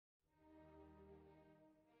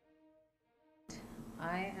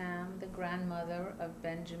I am the grandmother of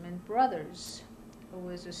Benjamin Brothers, who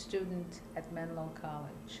was a student at Menlo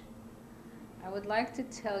College. I would like to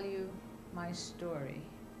tell you my story.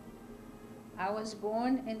 I was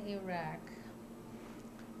born in Iraq.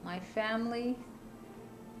 My family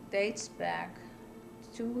dates back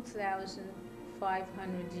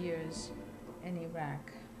 2,500 years in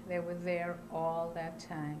Iraq. They were there all that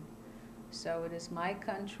time. So it is my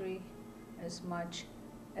country as much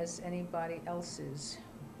as anybody else's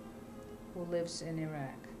who lives in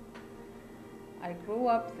Iraq. I grew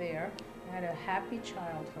up there, had a happy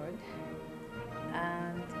childhood,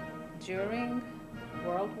 and during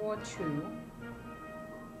World War II,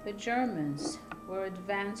 the Germans were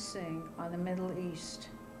advancing on the Middle East.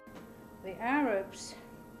 The Arabs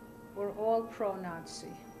were all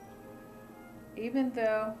pro-Nazi. Even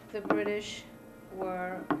though the British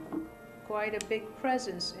were quite a big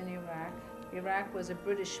presence in Iraq, Iraq was a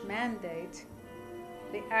British mandate,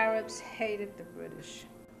 the Arabs hated the British.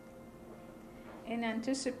 In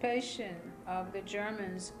anticipation of the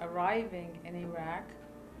Germans arriving in Iraq,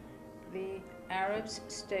 the Arabs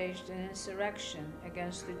staged an insurrection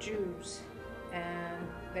against the Jews, and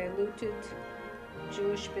they looted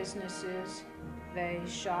Jewish businesses, they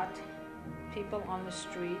shot people on the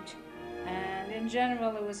street, and in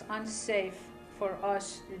general it was unsafe for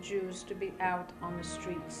us, the Jews, to be out on the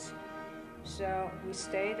streets. So we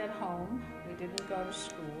stayed at home, we didn't go to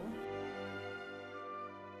school.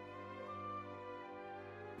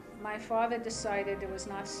 My father decided it was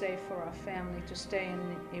not safe for our family to stay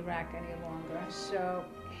in Iraq any longer, so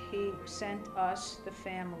he sent us, the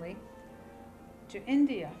family, to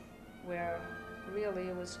India, where really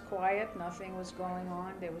it was quiet, nothing was going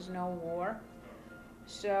on, there was no war.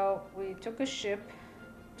 So we took a ship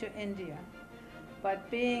to India, but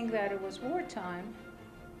being that it was wartime,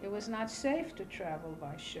 it was not safe to travel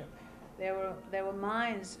by ship. There were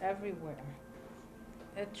mines everywhere.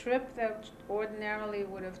 A trip that ordinarily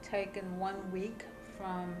would have taken 1 week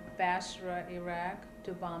from Basra, Iraq,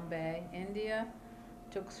 to Bombay, India,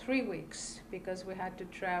 took 3 weeks because we had to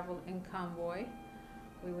travel in convoy.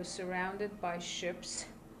 We were surrounded by ships,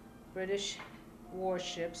 British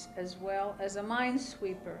warships, as well as a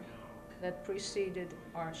minesweeper that preceded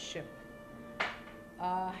our ship.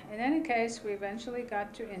 In any case, we eventually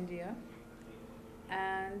got to India,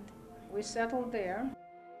 and we settled there.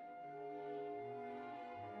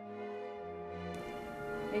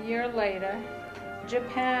 A year later,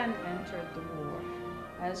 Japan entered the war.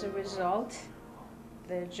 As a result,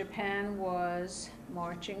 Japan was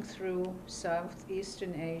marching through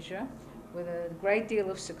Southeastern Asia with a great deal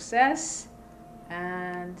of success,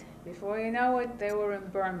 and before you know it, they were in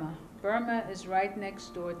Burma. Burma is right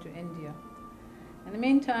next door to India. In the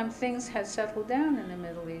meantime, things had settled down in the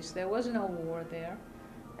Middle East. There was no war there.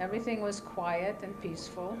 Everything was quiet and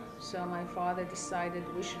peaceful, so my father decided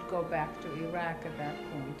we should go back to Iraq at that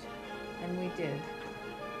point, and we did.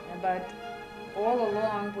 But all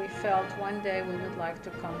along we felt one day we would like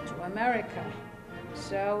to come to America.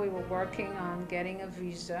 So we were working on getting a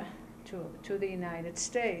visa to the United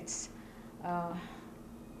States.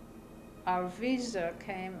 Our visa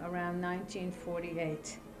came around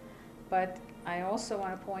 1948. But I also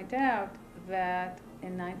want to point out that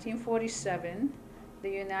in 1947, the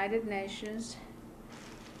United Nations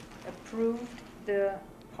approved the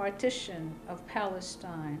partition of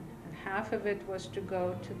Palestine, and half of it was to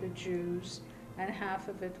go to the Jews, and half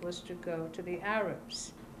of it was to go to the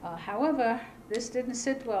Arabs. However, this didn't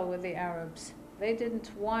sit well with the Arabs. They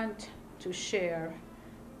didn't want to share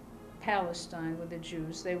Palestine with the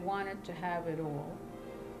Jews. They wanted to have it all.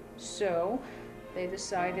 So they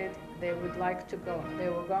decided they would like to go, they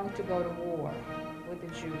were going to go to war with the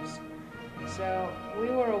Jews. So we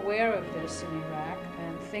were aware of this in Iraq,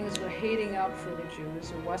 and things were heating up for the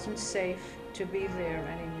Jews. It wasn't safe to be there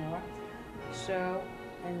anymore. So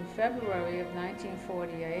in February of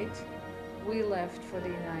 1948, we left for the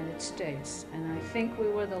United States, and I think we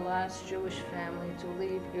were the last Jewish family to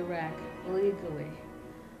leave Iraq legally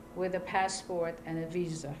with a passport and a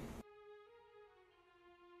visa.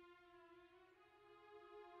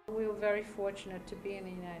 We were very fortunate to be in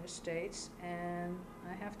the United States, and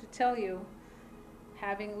I have to tell you,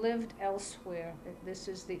 having lived elsewhere, this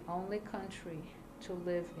is the only country to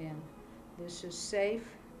live in. This is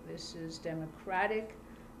safe, this is democratic,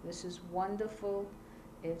 this is wonderful.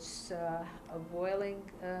 It's a boiling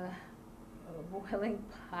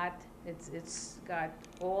pot. It's got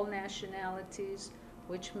all nationalities,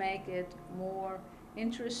 which make it more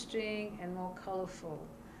interesting and more colorful.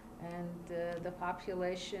 And the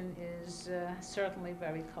population is certainly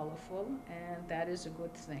very colorful, and that is a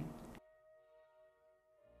good thing.